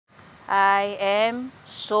I am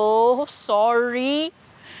so sorry.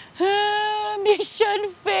 Mission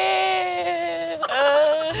failed.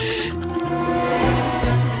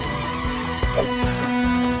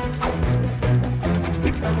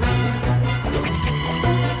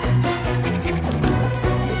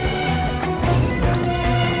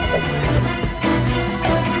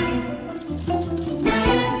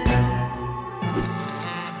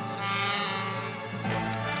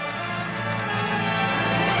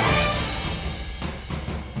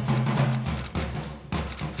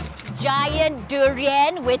 Giant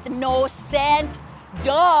durian with no scent.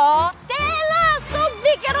 Duh! Stella, so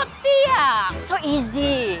big cannot see. So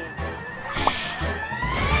easy.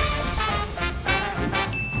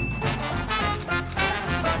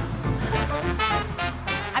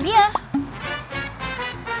 I'm here.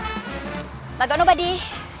 But got nobody.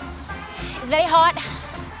 It's very hot.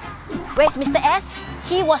 Where's Mr. S?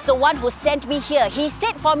 He was the one who sent me here. He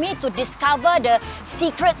said for me to discover the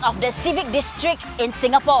secrets of the Civic District in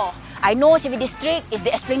Singapore. I know Civic District is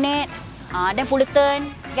the Esplanade, then Fullerton.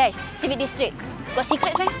 Guys, Civic District. Got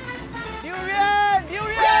secrets, man? Durian!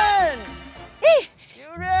 Durian! Eh!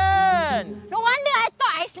 Durian! No wonder I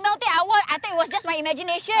thought I smelled it. I thought it was just my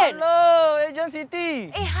imagination. Hello, Agent Siti.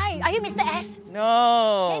 Hey, hi. Are you Mr. S?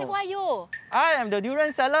 No. Then who are you? I am the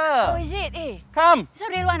durian seller. Oh, is it? Eh, Come. it's a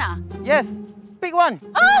real one, Yes. Pick one.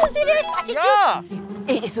 Oh, serious? I can Yeah. choose?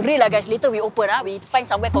 Eh, it's real, guys. Later we open, we find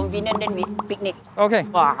somewhere convenient, then we picnic. Okay.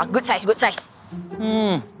 Wow, good size, good size.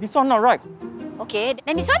 This one not right. Okay,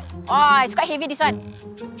 then this one? Oh, it's quite heavy, this one.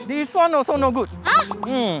 This one also no good. Huh?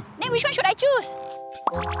 Then which one should I choose?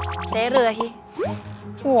 Terror, he.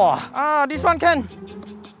 Wow. This one can.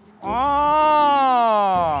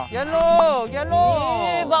 Yellow, yellow.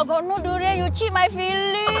 Eh, but got no durian, you cheat my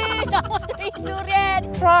feelings. I want to eat durian.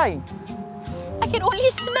 Try. I can only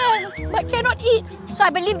smell, but cannot eat. So I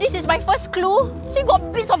believe this is my first clue. So you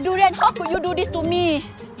got bits of durian. How could you do this to me?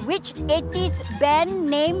 Which 80s band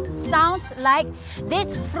name sounds like this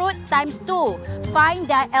fruit times 2? Find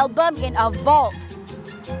their album in a vault.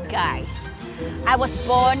 Guys, I was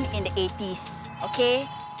born in the 80s, okay?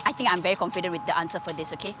 I think I'm very confident with the answer for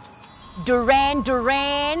this, okay? Duran,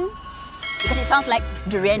 Duran. Because it sounds like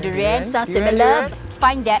Duran, Duran. Sounds similar.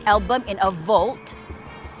 Find their album in a vault.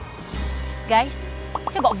 Guys,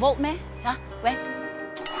 you got vault, meh? Huh? Where?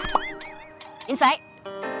 Inside?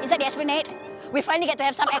 Inside the Esplanade? We finally get to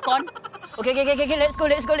have some aircon. Okay, let's go.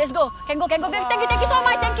 Can go. Thank you so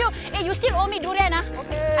much, thank you. Hey, you still owe me durian,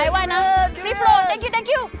 Okay. I want, free flow, thank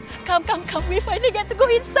you. Come. We finally get to go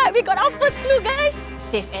inside. We got our first clue, guys.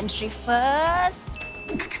 Safe entry first.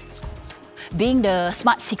 Being the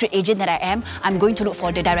smart secret agent that I am, I'm going to look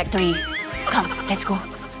for the directory. Come, let's go.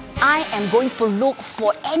 I am going to look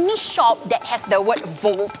for any shop that has the word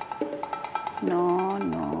vault. No.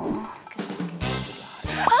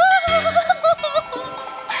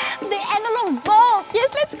 The analog vault.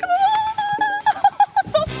 Yes, let's go.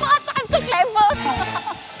 So fast. I'm so clever.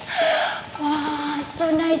 Wow,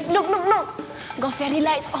 so nice. Look. Got fairy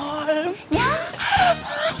lights all. Yeah.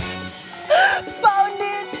 Found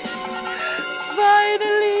it.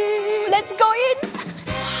 Finally. Let's go in.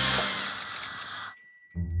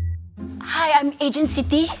 Hi, I'm Agent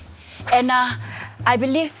Siti. And I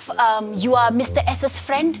believe you are Mr. S's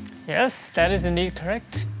friend. Yes, that is indeed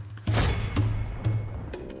correct.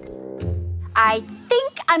 I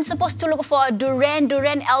think I'm supposed to look for a Duran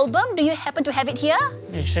album. Do you happen to have it here?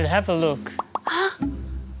 You should have a look. Huh?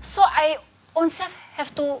 So I ownself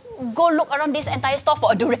have to go look around this entire store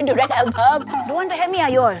for a Duran album? Don't want to help me, are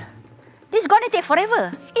you all? This is gonna take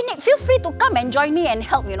forever. Nick, feel free to come and join me and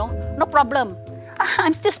help, No problem.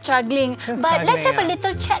 I'm still struggling. But let's have a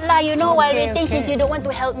little chat, while waiting since you don't want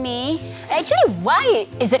to help me. Actually, why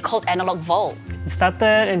is it called Analog Vault? It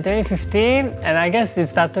started in 2015, and I guess it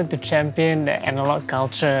started to champion the analog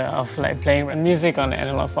culture of playing music on the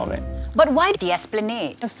analog format. But why the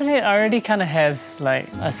Esplanade? Esplanade already kind of has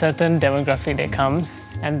a certain demographic that comes,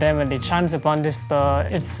 and then when they chance upon this store,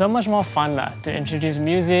 it's so much more fun to introduce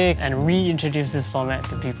music and reintroduce this format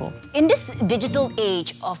to people. In this digital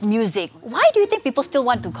age of music, why do you think people still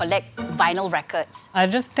want to collect vinyl records? I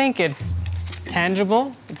just think it's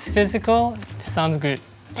tangible, it's physical, it sounds good.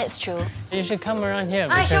 That's true. You should come around here.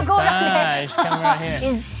 I should go around there. You should come around here.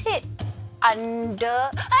 Is it under...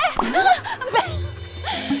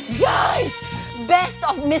 Guys! Best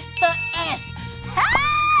of Mr. S!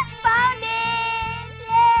 Found it!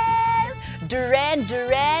 Yes!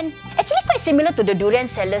 Duran. Actually quite similar to the durian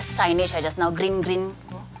seller's signage just now. Green.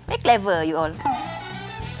 Very clever, you all.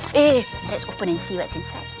 Hey, let's open and see what's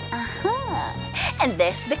inside. And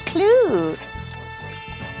there's the clue.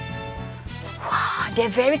 Wow, They're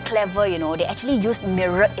very clever, you know. They actually use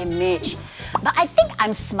mirror image. But I think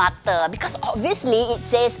I'm smarter because obviously it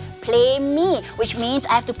says play me, which means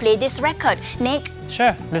I have to play this record. Nick?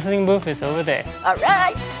 Sure, listening booth is over there. All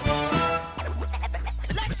right.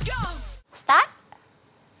 Let's go. Start.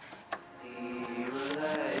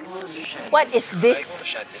 What is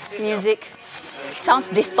this music? Sounds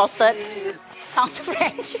distorted. Sounds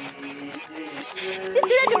French. This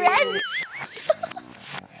Duran.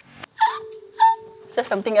 Is there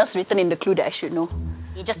something else written in the clue that I should know?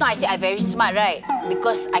 Just now I said I'm very smart, right?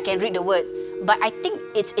 Because I can read the words. But I think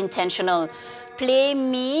it's intentional. Play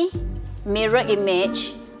me, mirror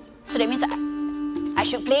image. So that means I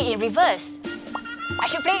should play it in reverse. I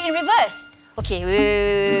should play it in reverse. Okay,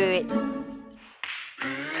 wait.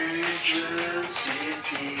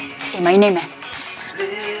 Hey, my name,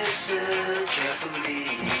 Listen carefully.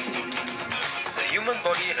 The human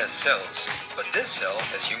body has cells, but this cell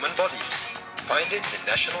has human bodies. Find it in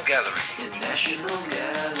National Gallery. In National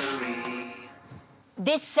Gallery.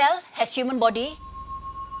 This cell has human body.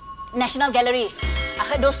 National Gallery. I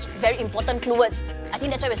heard those very important clue words. I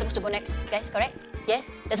think that's why we're supposed to go next, guys, correct? Yes?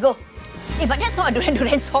 Let's go. Hey, but that's not a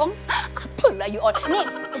Duran song. Apa lah you all. Nick,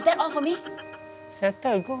 is that all for me?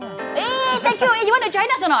 Settle, go. Hey, thank you. Hey, you want to join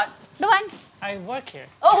us or not? Don't want? I work here.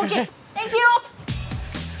 Oh, okay. Thank you.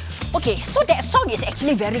 Okay, so that song is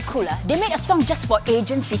actually very cool. They made a song just for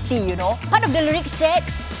Agent Siti, you know. Part of the lyrics said,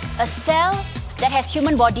 a cell that has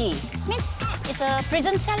human body. Means it's a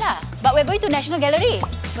prison cell. But we're going to National Gallery.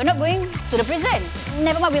 We're not going to the prison.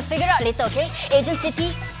 Never mind, we'll figure out later, okay? Agent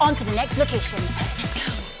Siti, on to the next location. Let's go.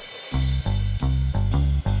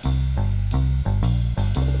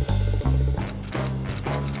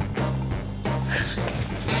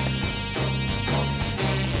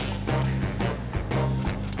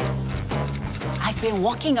 Been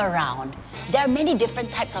walking around. There are many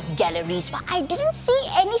different types of galleries, but I didn't see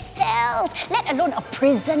any cells, let alone a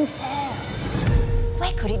prison cell.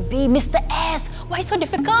 Where could it be, Mr. S? Why so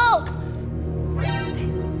difficult?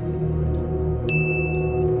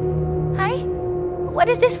 Hi? What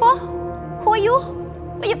is this for? Who are you?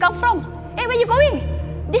 Where you come from? Hey, where you going?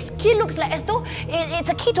 This key looks like as though it's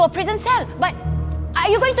a key to a prison cell, but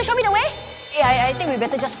are you going to show me the way? Yeah, I think we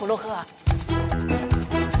better just follow her.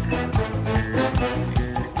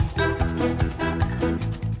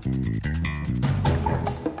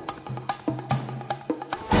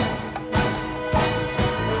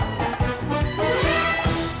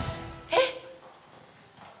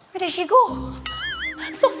 Where did she go?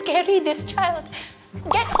 So scary, this child.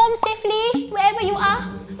 Get home safely, wherever you are.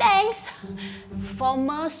 Thanks.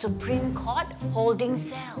 Former Supreme Court holding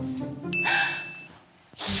cells.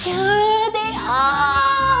 Here they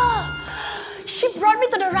are. She brought me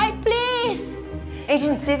to the right place.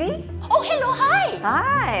 Agent Siti? Oh, hello, hi.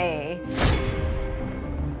 Hi.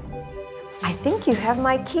 I think you have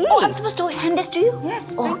my key. Oh, I'm supposed to hand this to you?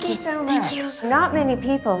 Yes, Oh, thank you so much. Thank you. Not many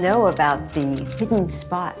people know about the hidden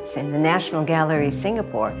spots in the National Gallery,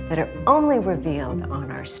 Singapore that are only revealed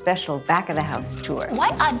on our special back-of-the-house tour. Why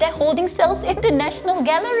are there holding cells in the National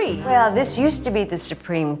Gallery? Well, this used to be the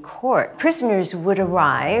Supreme Court. Prisoners would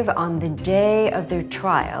arrive on the day of their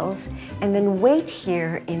trials and then wait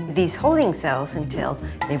here in these holding cells until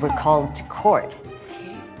they were called to court.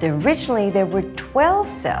 Originally, there were 12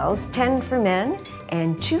 cells, 10 for men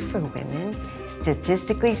and 2 for women.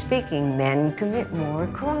 Statistically speaking, men commit more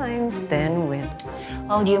crimes than women.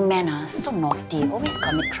 Oh, you men are so naughty, always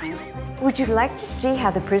commit crimes. Would you like to see how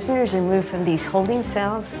the prisoners are moved from these holding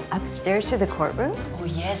cells upstairs to the courtroom? Oh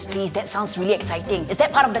yes, please, that sounds really exciting. Is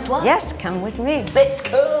that part of the tour? Yes, come with me. Let's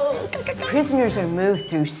go. Prisoners are moved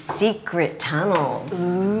through secret tunnels.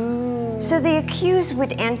 Ooh. So the accused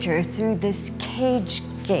would enter through this cage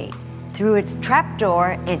gate, through its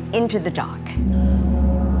trapdoor and into the dock.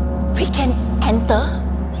 We can enter?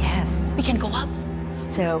 Yes. We can go up?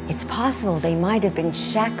 So it's possible they might have been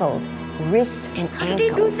shackled, wrists and ankles. How do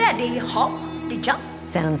they do that? They hop? They jump?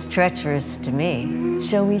 Sounds treacherous to me.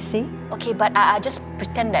 Shall we see? Okay, but I just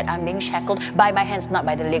pretend that I'm being shackled by my hands, not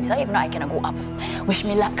by the legs. If not, I cannot go up. Wish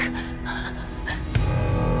me luck.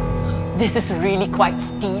 This is really quite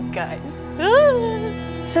steep, guys.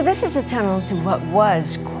 So this is a tunnel to what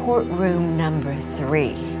was courtroom number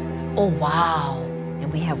 3. Oh, wow.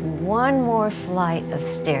 And we have one more flight of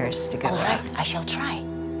stairs to go All right, up. I shall try.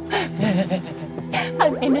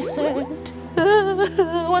 I'm innocent.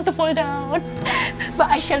 I want to fall down, but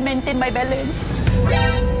I shall maintain my balance.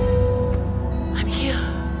 I'm here.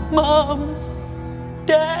 Mom,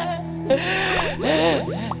 Dad.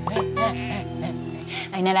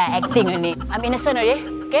 I know that acting only. I'm innocent already,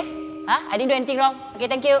 okay? Huh? I didn't do anything wrong. Okay,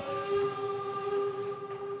 thank you.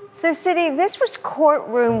 So, Siti, this was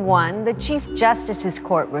courtroom 1, the Chief Justice's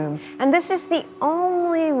courtroom, and this is the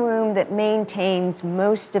only room that maintains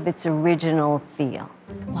most of its original feel.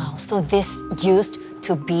 Wow, so this used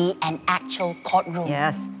to be an actual courtroom.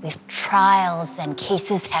 Yes. With trials and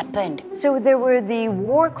cases happened. So there were the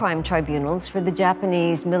war crime tribunals for the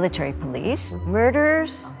Japanese military police.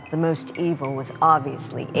 Murderers, the most evil was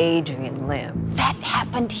obviously Adrian Lim. That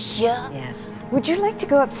happened here? Yes. Would you like to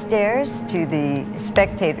go upstairs to the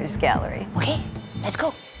spectators gallery? Okay, let's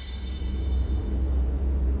go.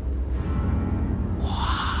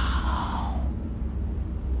 Wow.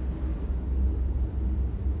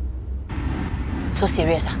 So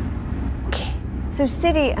serious, huh? Okay. So,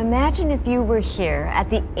 Siti, imagine if you were here at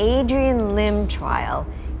the Adrian Lim trial.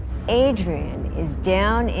 Adrian is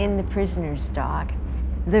down in the prisoner's dock.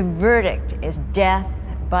 The verdict is death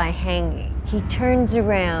by hanging. He turns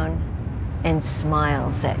around and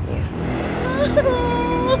smiles at you.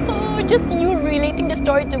 Just you relating the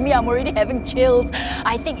story to me, I'm already having chills.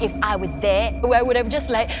 I think if I were there, I would have just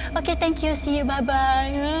like, okay, thank you, see you,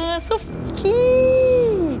 bye-bye. So freaky.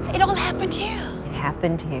 It all happened here. It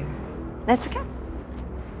happened here. Let's go.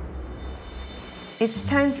 It's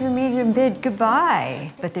time for me to bid goodbye.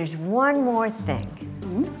 But there's one more thing.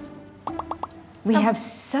 We have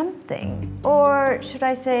something, or should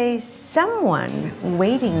I say someone,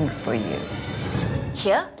 waiting for you.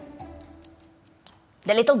 Here?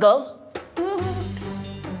 The little girl?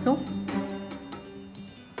 No?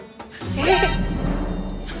 Hey!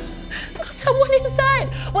 Got someone inside!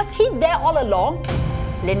 Was he there all along?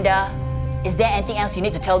 Linda, is there anything else you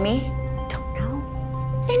need to tell me? Don't know.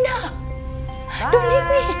 Linda! Bye. Don't leave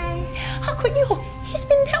me! How could you? He's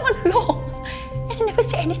been there all along and never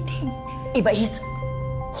said anything. Hey, but he's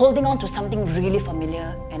holding on to something really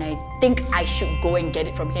familiar and I think I should go and get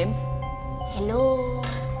it from him. Hello?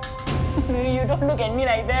 You don't look at me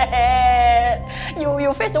like that.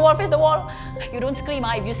 You face the wall, face the wall. You don't scream.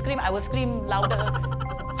 If you scream, I will scream louder.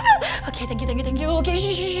 Okay, thank you. Okay,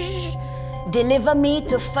 shh. Deliver me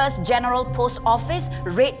to First General Post Office,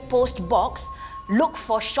 red post box. Look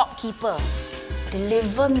for shopkeeper.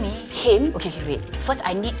 Deliver me him. Okay, wait. First,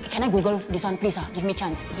 can I Google this one, please? Give me a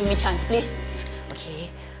chance. Give me a chance, please.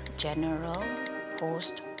 Okay, General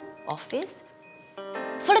Post Office.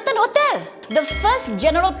 Fullerton Hotel. The First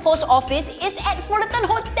General Post Office is at Fullerton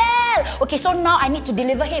Hotel. Okay, so now I need to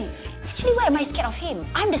deliver him. Actually, why am I scared of him?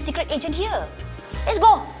 I'm the secret agent here. Let's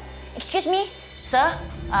go. Excuse me, sir.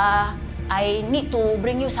 I need to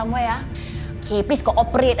bring you somewhere. Okay, please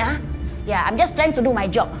cooperate. Yeah, I'm just trying to do my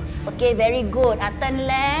job. Okay, very good. Turn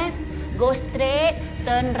left, go straight,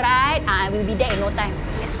 turn right. I will be there in no time.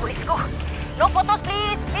 Let's go. No photos,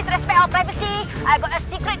 please. Please respect our privacy. I got a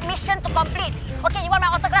secret mission to complete. Okay, you want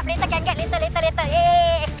my autograph? Later can get. Later.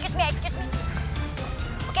 Hey, excuse me.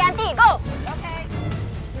 Okay, auntie, go. Okay.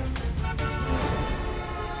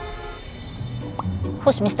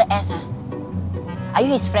 Who's Mr. S? Are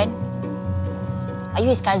you his friend? Are you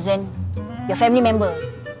his cousin? Your family member?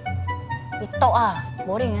 We talk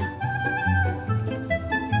boring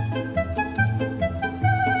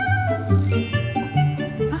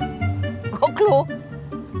Go clue?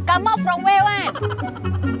 Come out from where one?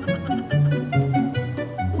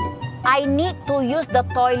 I need to use the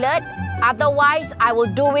toilet, otherwise I will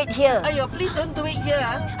do it here. Ayo, please don't do it here.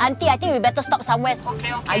 Auntie, I think we better stop somewhere.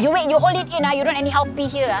 Okay. You wait, you hold it in. You don't anyhow pee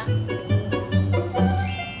here.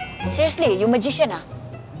 Seriously, you magician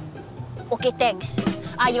Okay, thanks.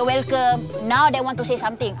 You're welcome. Now they want to say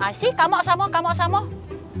something. See, come out some more.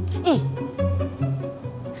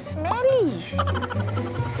 Smelly.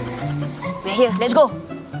 We're here. Let's go.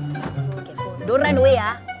 Careful. Don't run away,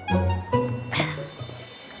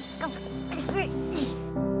 Come this way.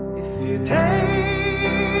 If you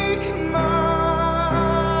take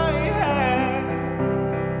my hand,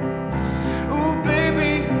 oh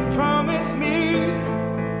baby, promise me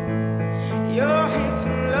you're here to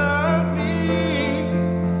love me.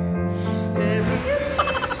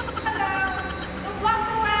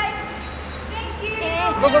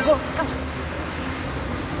 Go. Come.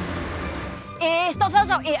 Stop.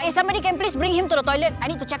 Somebody can please bring him to the toilet. I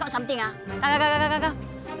need to check out something. Go.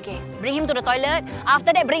 Okay, bring him to the toilet.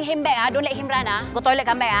 After that, bring him back. Don't let him run. Go toilet,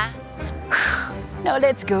 come back. Now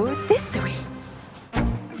let's go this way.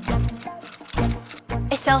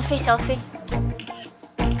 Selfie.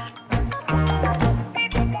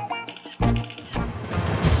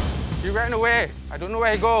 He ran away. I don't know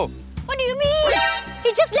where he go. What do you mean?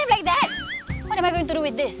 He just left like that. What am I going to do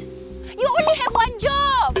with this? You only have one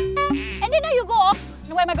job. And then now you go off.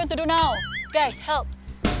 What am I going to do now? Guys, help.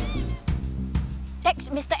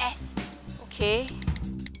 Text Mr. S. Okay.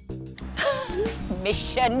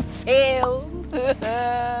 Mission fail.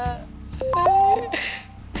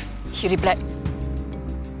 He replied,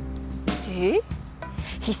 "Hey?"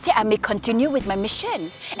 He said I may continue with my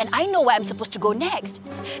mission, and I know where I'm supposed to go next.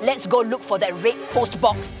 Let's go look for that red post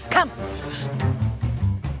box. Come.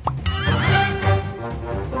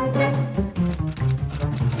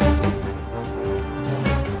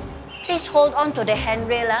 Please hold on to the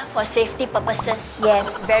handrail for safety purposes.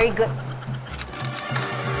 Yes, very good.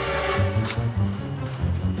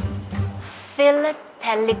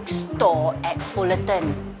 Philatelic store at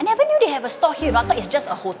Fullerton. I never knew they have a store here. I thought it's just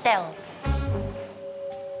a hotel.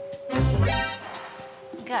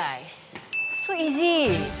 Guys, so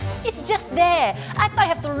easy. It's just there. I thought I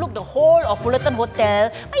have to look the whole of Fullerton Hotel,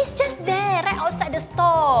 but it's just there, right outside the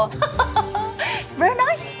store. Very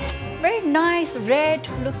nice. Very nice, red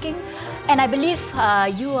looking. And I believe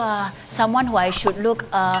you are someone who I should look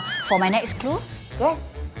for my next clue. Yes?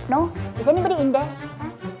 No? Is anybody in there? Huh?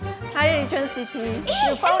 Hi, Agent Siti.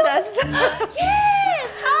 You found us. Yes,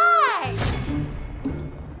 hi.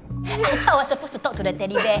 I thought I was supposed to talk to the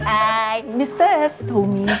teddy bear. Hi. Mr. S told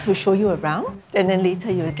me to show you around, and then later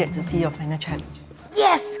you will get to see your final challenge.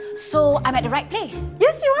 Yes, so I'm at the right place.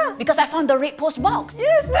 Yes, you are. Because I found the red post box.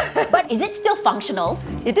 Yes. But is it still functional?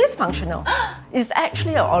 It is functional. It's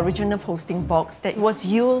actually an original posting box that was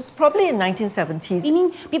used probably in 1970s. You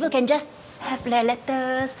mean people can just have their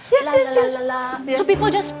letters? Yes, la, yes, la, yes. la, la, la. Yes. So people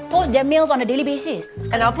just post their mails on a daily basis?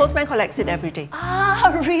 And our postman collects it every day.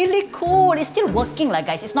 Ah, really cool. It's still working, like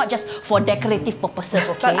guys. It's not just for decorative purposes,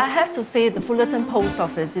 okay? But I have to say the Fullerton Post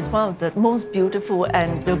Office is one of the most beautiful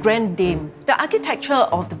and the grand dame. The architecture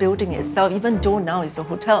of the building itself, even though now it's a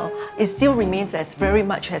hotel, it still remains as very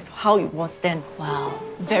much as how it was then. Wow,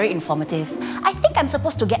 very informative. I think I'm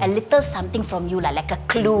supposed to get a little something from you, like a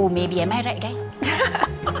clue maybe. Am I right, guys?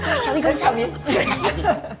 So shall we go inside?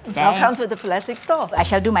 Welcome to the Philatelic store. I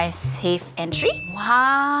shall do my safe entry.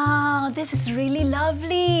 Wow, this is really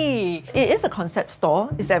lovely. It is a concept store.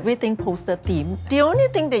 It's everything poster themed. The only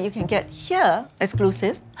thing that you can get here,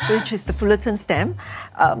 exclusive, which is the Fullerton stamp,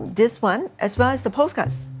 this one, as well as the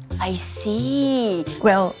postcards. I see.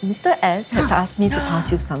 Well, Mr. S has asked me to pass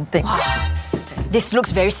you something. Wow. This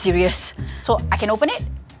looks very serious. So I can open it?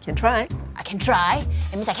 You can try. I can try.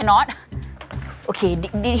 It means I cannot. Okay,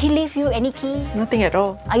 did he leave you any key? Nothing at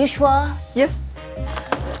all. Are you sure? Yes.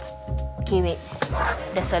 Okay, wait.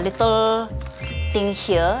 There's a little thing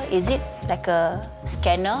here. Is it like a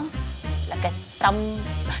scanner? Like a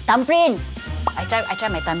thumbprint? I try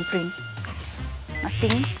my thumbprint.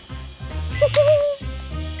 Nothing.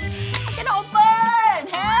 I cannot open!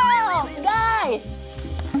 Help! Guys!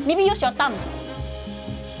 Maybe use your thumb.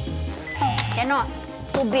 Cannot.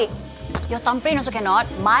 Too big. Your thumbprint also cannot.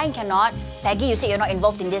 Mine cannot. Peggy, you said you're not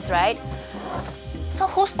involved in this, right? So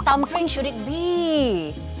whose thumbprint should it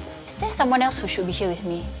be? Is there someone else who should be here with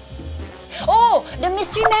me? Oh, the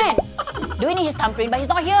mystery man! Do we need his thumbprint? But he's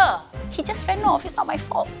not here. He just ran off. It's not my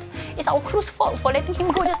fault. It's our crew's fault for letting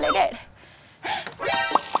him go just like that.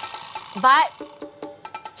 But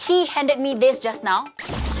he handed me this just now.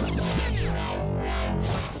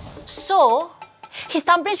 So, his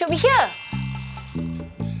thumbprint should be here.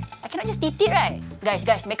 I cannot just eat it, right? Guys,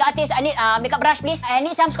 makeup artist, I need makeup brush, please. I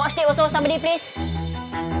need some Scotch tape also, somebody, please.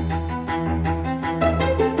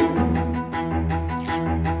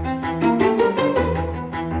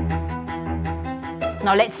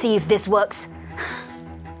 Now let's see if this works.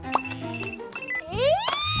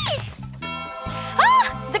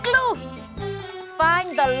 The clue!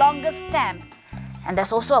 Find the longest stamp. And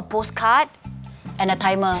there's also a postcard and a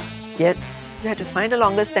timer. Yes. You have to find the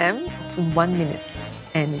longest stamp in 1 minute.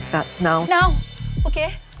 And it starts now. Now!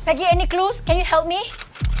 Okay. Peggy, any clues? Can you help me?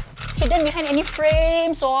 Hidden behind any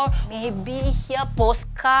frames or maybe here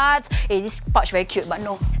postcards. Hey, this pouch very cute, but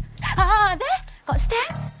no. Ah, there! Got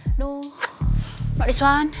stamps? No. Not this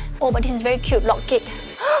one. Oh, but this is very cute. Log cake.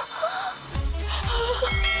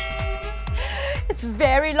 It's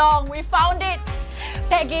very long. We found it.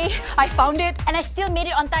 Peggy, I found it and I still made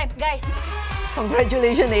it on time. Guys.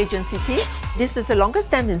 Congratulations, Agent Siti. Yes. This is the longest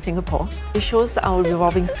stamp in Singapore. It shows our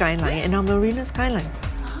revolving skyline and our marina skyline.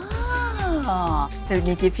 Ah. Let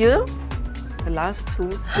me give you the last two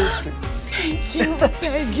clue strips. Thank you,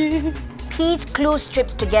 Peggy. Piece clue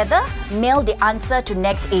strips together, mail the answer to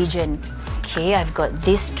next agent. Okay, I've got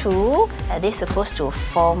these two. Are they supposed to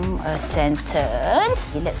form a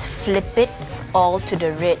sentence? Let's flip it all to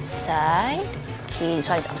the red side. Okay, this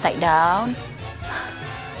one is upside down.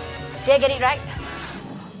 Did I get it right?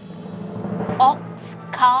 Ox,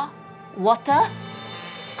 car, water.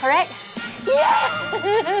 Correct?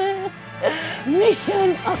 Yes!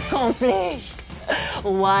 Mission accomplished.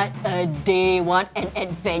 What a day, what an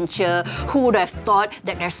adventure. Who would have thought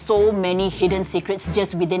that there's so many hidden secrets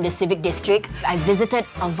just within the Civic District? I visited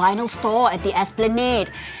a vinyl store at the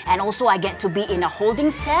Esplanade, and also I get to be in a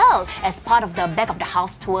holding cell as part of the back of the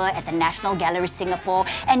house tour at the National Gallery Singapore,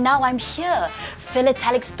 and now I'm here,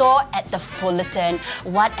 Philatelic store at the Fullerton.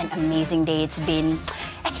 What an amazing day it's been.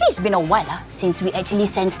 Actually, it's been a while since we actually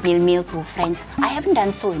sent snail mail to friends. I haven't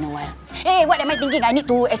done so in a while. Hey, what am I thinking? I need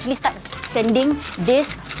to actually start sending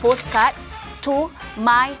this postcard to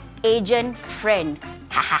my agent friend.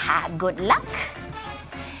 Ha ha ha, good luck.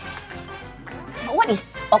 But what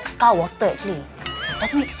is Oxcar water actually?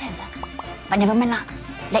 Doesn't make sense. But never mind lah.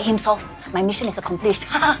 Let him solve. My mission is accomplished.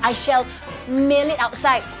 I shall mail it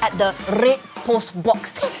outside at the red post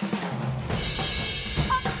box.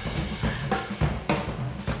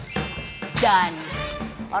 Done.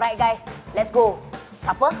 Alright guys, let's go.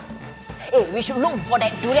 Supper? Hey, we should look for that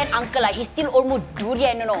durian uncle. He's still almost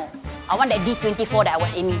durian, you know. I want that D24 that I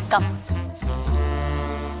was aiming. Come.